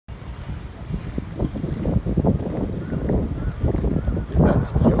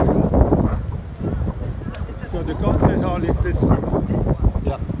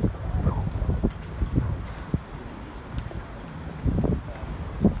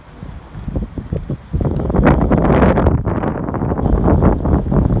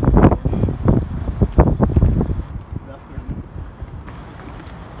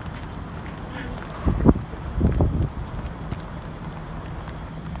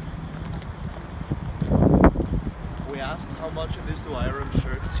asked how much it is to iron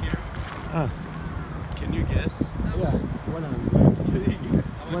shirts here? Ah, Can you guess? yeah, 100.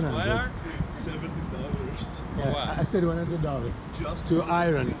 How much what are? $70. For Yeah, what? I said $100 Just to for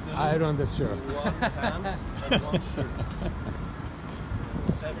iron sit down, iron the shirt. one tan and one shirt.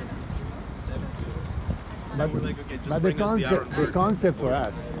 70. But, We're like, okay, just but the bring us the concept, iron the concept for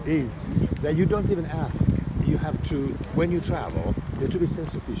us is that you don't even ask. You have to, when you travel, you have to be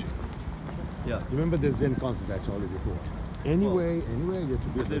self-sufficient. Yeah. Remember the Zen concept I told you before. Anywhere you have to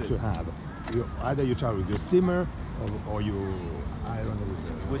be did able it. to have. Either you travel with your steamer or you iron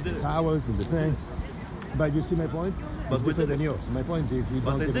We with did the it. towels and the thing. But you see my point? But It's we different did than it. yours. My point is you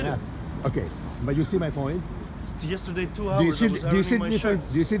But don't they even did it. have. Okay, but you see my point? Yesterday, 2 Do you hours, see, I was do you see ironing my difference?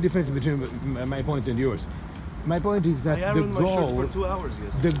 shirts. Do you see difference between my point and yours? My point is that I the ironed my shirts for goal, 2 hours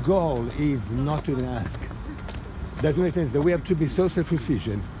yesterday. the goal is not to even ask. Does it make sense? That we have to be so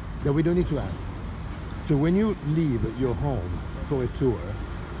self-sufficient that we don't need to ask. So when you leave your home for a tour,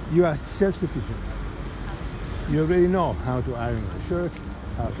 you are self-sufficient. You already know how to iron a shirt,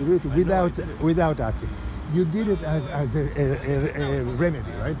 how to do it without asking. You did it as a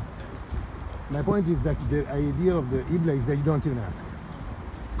remedy, right? My point is that the idea of the Ibla is that you don't even ask.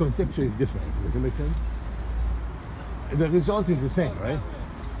 Conceptually is different. Does it make sense? The result is the same, right?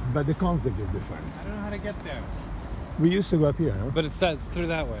 But the concept is different. I don't know how to get there. We used to go up here, huh? But it's through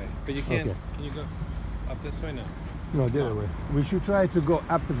that way. But you can't. Okay. Can you go up this way? No. No, the other way. We should try to go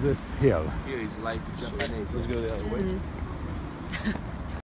up this hill. Here is like Japanese. Let's go the other way.